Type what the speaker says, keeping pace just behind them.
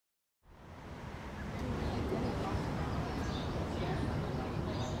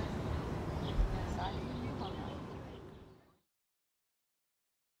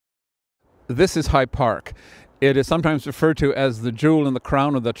This is High Park. It is sometimes referred to as the jewel in the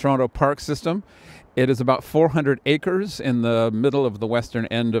crown of the Toronto park system. It is about 400 acres in the middle of the western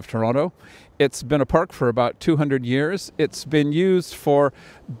end of Toronto. It's been a park for about 200 years. It's been used for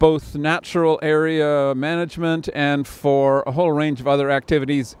both natural area management and for a whole range of other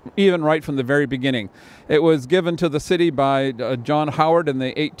activities, even right from the very beginning. It was given to the city by John Howard in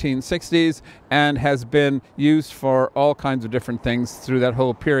the 1860s and has been used for all kinds of different things through that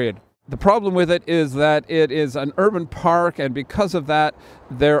whole period. The problem with it is that it is an urban park, and because of that,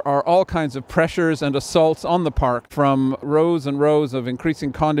 there are all kinds of pressures and assaults on the park from rows and rows of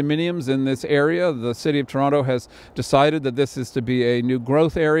increasing condominiums in this area. The City of Toronto has decided that this is to be a new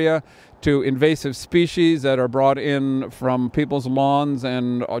growth area, to invasive species that are brought in from people's lawns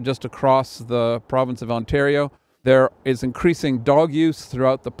and just across the province of Ontario. There is increasing dog use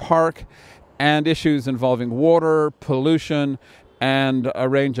throughout the park and issues involving water, pollution, and a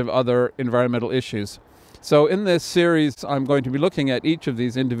range of other environmental issues. So in this series, I'm going to be looking at each of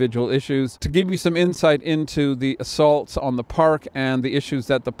these individual issues to give you some insight into the assaults on the park and the issues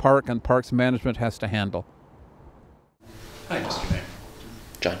that the park and parks management has to handle. Hi, Mr. Mayor.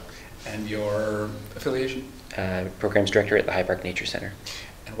 John. And your affiliation? Programs Director at the High Park Nature Centre.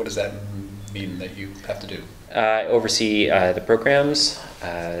 And what does that mean that you have to do? Oversee the programs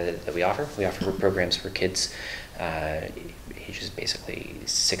that we offer. We offer programs for kids ages basically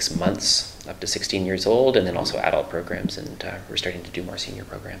 6 months up to 16 years old, and then also adult programs, and we're starting to do more senior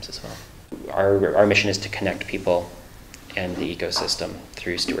programs as well. Our mission is to connect people and the ecosystem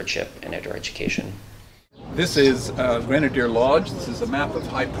through stewardship and outdoor education. This is Grenadier Lodge. This is a map of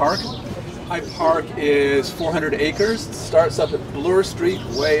High Park. High Park is 400 acres. It starts up at Bloor Street,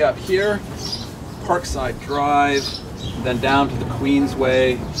 way up here, Parkside Drive, then down to the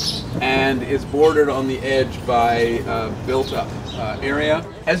Queensway, and is bordered on the edge by a built-up area.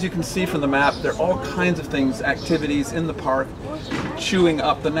 As you can see from the map, there are all kinds of things, activities in the park, chewing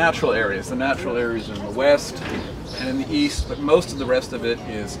up the natural areas. The natural areas are in the west and in the east, but most of the rest of it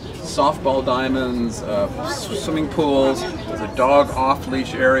is softball diamonds, swimming pools, there's a dog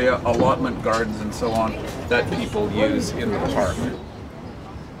off-leash area, allotment gardens, and so on that people use in the park.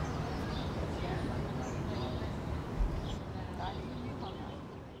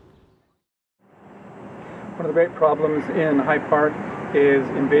 One of the great problems in High Park is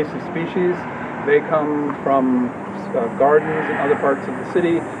invasive species. They come from gardens in other parts of the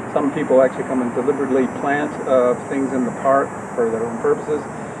city. Some people actually come and deliberately plant things in the park for their own purposes.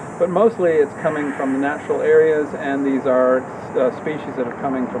 But mostly it's coming from the natural areas, and these are species that are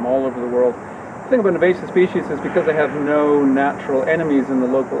coming from all over the world. The thing about invasive species is because they have no natural enemies in the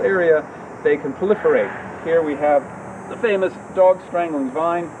local area, they can proliferate. Here we have the famous dog strangling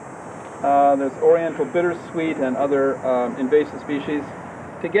vine. There's oriental bittersweet and other invasive species.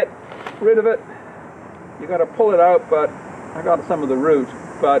 To get rid of it, you got to pull it out, but I got some of the root.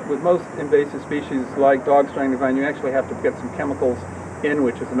 But with most invasive species like dog strangling vine, you actually have to get some chemicals in,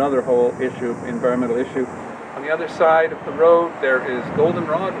 which is another whole issue, environmental issue. On the other side of the road, there is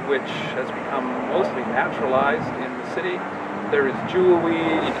goldenrod, which has become mostly naturalized in the city. There is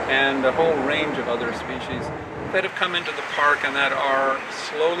jewelweed and a whole range of other species that have come into the park and that are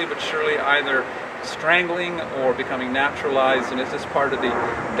slowly but surely either strangling or becoming naturalized, and it's just part of the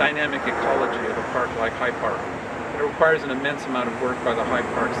dynamic ecology of a park like High Park. It requires an immense amount of work by the High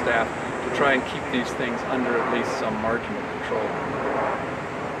Park staff to try and keep these things under at least some margin of control.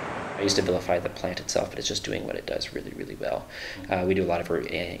 I used to vilify the plant itself, but it's just doing what it does really, really well. We do a lot of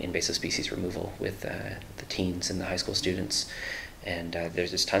invasive species removal with the teens and the high school students, and there's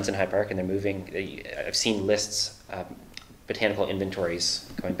just tons in High Park, and they're moving. I've seen lists, botanical inventories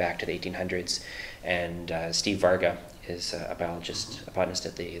going back to the 1800s, and Steve Varga is a biologist, a botanist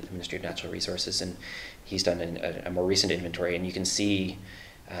at the Ministry of Natural Resources, and he's done a more recent inventory, and you can see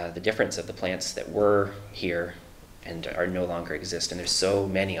the difference of the plants that were here and are no longer exist, and there's so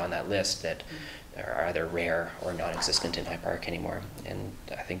many on that list that are either rare or non-existent in High Park anymore. And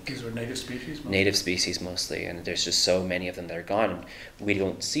I think these are native species mostly? Native species mostly, and there's just so many of them that are gone, and we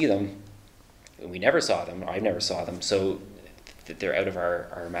don't see them. We never saw them. I never saw them, so they're out of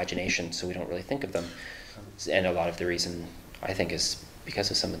our imagination, so we don't really think of them. And a lot of the reason, I think, is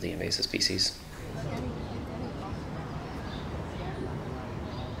because of some of the invasive species.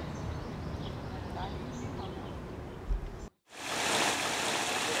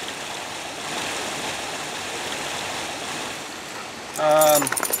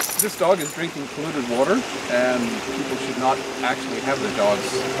 This dog is drinking polluted water, and people should not actually have their dogs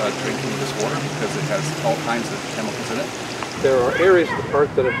drinking this water because it has all kinds of chemicals in it. There are areas of the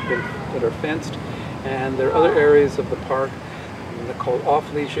park that are fenced, and there are other areas of the park they're called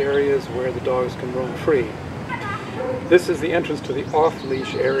off-leash areas where the dogs can roam free. This is the entrance to the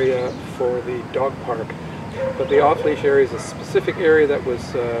off-leash area for the dog park. But the off-leash area is a specific area that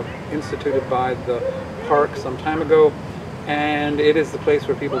was instituted by the park some time ago, and it is the place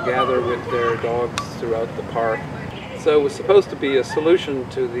where people gather with their dogs throughout the park. So it was supposed to be a solution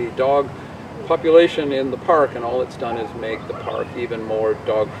to the dog population in the park, and all it's done is make the park even more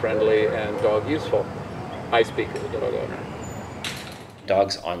dog-friendly and dog-useful. I speak as a dog owner.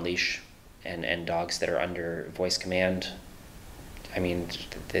 Dogs on leash and dogs that are under voice command, I mean,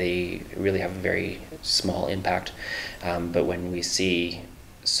 they really have a very small impact. But when we see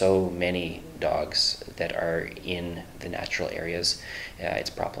so many dogs that are in the natural areas, it's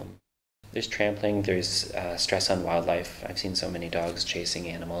a problem. There's trampling, there's stress on wildlife. I've seen so many dogs chasing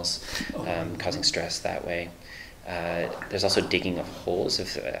animals, causing stress that way. There's also digging of holes.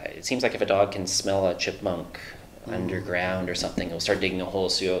 It seems like if a dog can smell a chipmunk underground or something, it'll start digging a hole.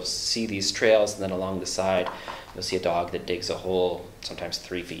 So you'll see these trails, and then along the side, you'll see a dog that digs a hole, sometimes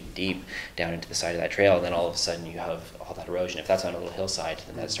 3 feet deep, down into the side of that trail, and then all of a sudden you have all that erosion. If that's on a little hillside,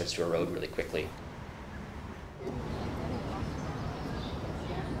 then that starts to erode really quickly.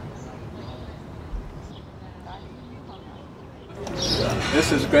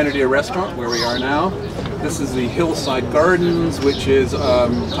 This is Grenadier Restaurant, where we are now. This is the Hillside Gardens, which is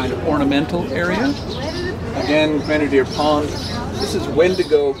kind of ornamental area. Again, Grenadier Pond. This is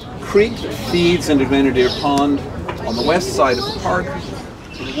Wendigo Creek that feeds into Grenadier Pond on the west side of the park.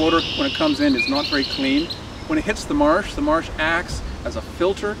 So the water, when it comes in, is not very clean. When it hits the marsh acts as a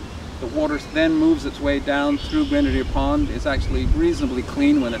filter. The water then moves its way down through Grenadier Pond. It's actually reasonably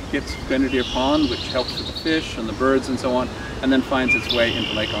clean when it hits Grenadier Pond, which helps with the fish and the birds and so on, and then finds its way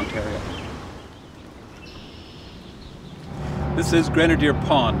into Lake Ontario. This is Grenadier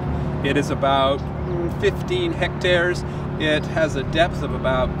Pond. It is about 15 hectares. It has a depth of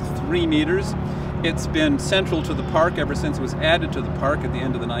about 3 meters. It's been central to the park ever since it was added to the park at the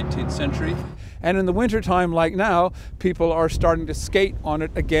end of the 19th century. And in the wintertime, like now, people are starting to skate on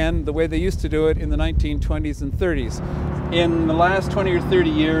it again the way they used to do it in the 1920s and 30s. In the last 20 or 30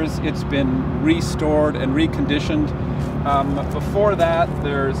 years, it's been restored and reconditioned. Before that,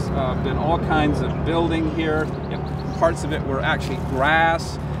 there's been all kinds of building here. Parts of it were actually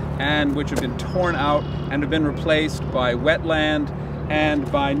grass, and which have been torn out and have been replaced by wetland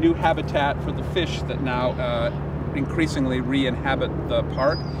and by new habitat for the fish that now increasingly re-inhabit the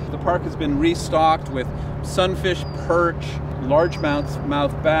park. The park has been restocked with sunfish, perch,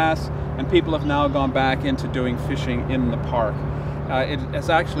 largemouth bass, and people have now gone back into doing fishing in the park. It is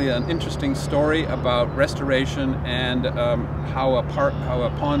actually an interesting story about restoration and how a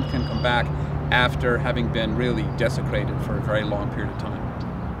pond can come back after having been really desecrated for a very long period of time.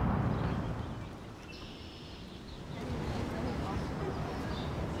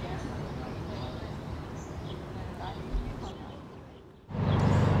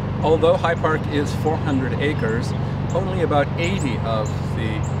 Although High Park is 400 acres, only about 80 of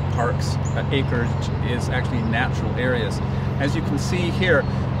the park's acreage is actually natural areas. As you can see here,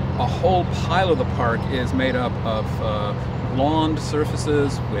 a whole pile of the park is made up of lawned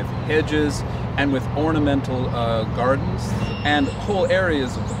surfaces with hedges and with ornamental gardens. And whole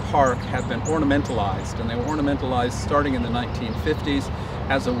areas of the park have been ornamentalized, and they were ornamentalized starting in the 1950s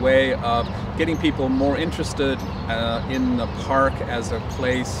as a way of getting people more interested in the park as a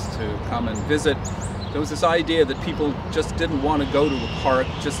place to come and visit. There was this idea that people just didn't want to go to a park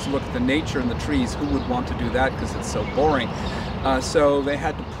just to look at the nature and the trees. Who would want to do that because it's so boring? So they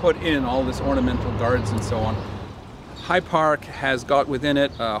had to put in all this ornamental gardens and so on. High Park has got within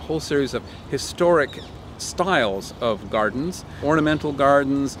it a whole series of historic styles of gardens. Ornamental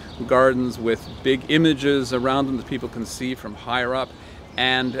gardens, gardens with big images around them that people can see from higher up,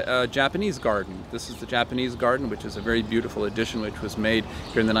 and a Japanese garden. This is the Japanese garden, which is a very beautiful addition which was made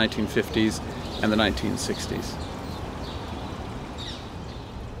during the 1950s and the 1960s.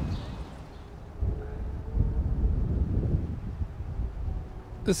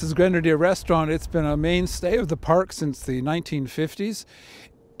 This is Grenadier Restaurant. It's been a mainstay of the park since the 1950s.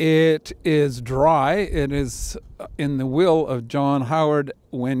 It is dry. It is in the will of John Howard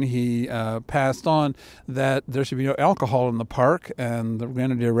when he passed on that there should be no alcohol in the park, and the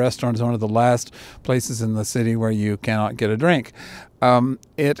Grenadier Restaurant is one of the last places in the city where you cannot get a drink.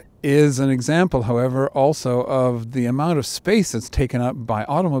 It is an example, however, also of the amount of space that's taken up by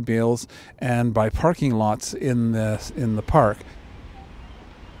automobiles and by parking lots in the park.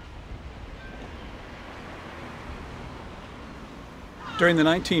 During the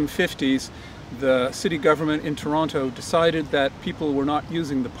 1950s, the city government in Toronto decided that people were not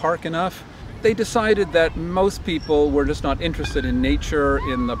using the park enough, They decided that most people were just not interested in nature,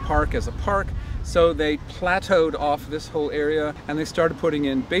 in the park as a park, so they plateaued off this whole area and they started putting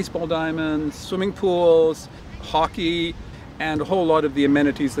in baseball diamonds, swimming pools, hockey, and a whole lot of the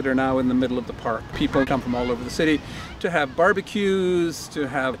amenities that are now in the middle of the park. People come from all over the city to have barbecues, to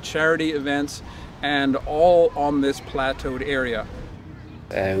have charity events, and all on this plateaued area.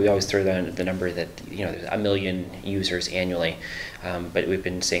 We always throw the number that, you know, there's 1 million users annually, but we've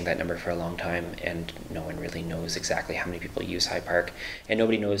been saying that number for a long time, and no one really knows exactly how many people use High Park, and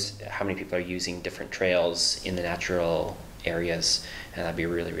nobody knows how many people are using different trails in the natural areas, and that'd be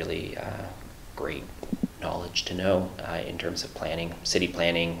really, really great knowledge to know in terms of planning, city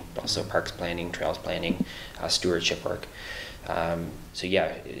planning, also parks planning, trails planning, stewardship work. So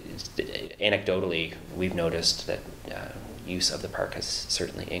yeah, anecdotally, we've noticed that use of the park has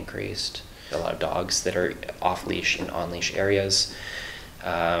certainly increased. A lot of dogs that are off-leash and on-leash areas.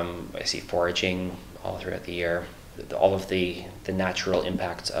 I see foraging all throughout the year. All of the natural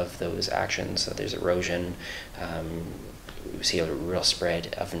impacts of those actions. So there's erosion. We see a real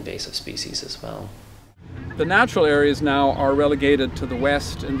spread of invasive species as well. The natural areas now are relegated to the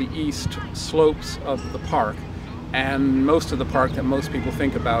west and the east slopes of the park, and most of the park that most people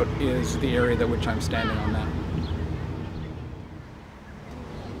think about is the area that which I'm standing on now.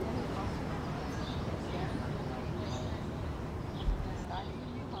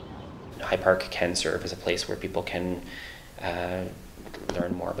 High Park can serve as a place where people can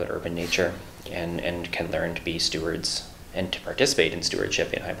learn more about urban nature and can learn to be stewards and to participate in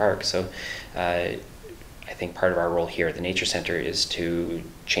stewardship in High Park. So I think part of our role here at the Nature Center is to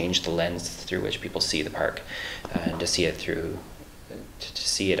change the lens through which people see the park, and to see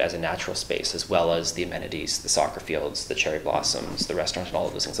it as a natural space, as well as the amenities, the soccer fields, the cherry blossoms, the restaurant, and all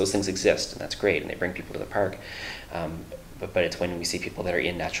of those things. Those things exist, and that's great, and they bring people to the park. But it's when we see people that are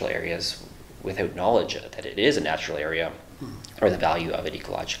in natural areas without knowledge that it is a natural area or the value of it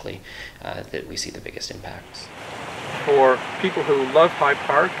ecologically that we see the biggest impacts. For people who love High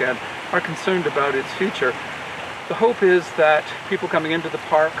Park and are concerned about its future, the hope is that people coming into the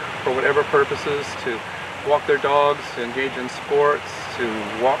park for whatever purposes, to walk their dogs, to engage in sports, to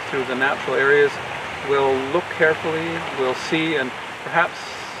walk through the natural areas, will look carefully, will see, and perhaps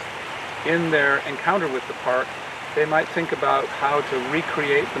in their encounter with the park, they might think about how to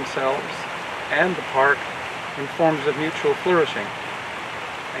recreate themselves and the park in forms of mutual flourishing.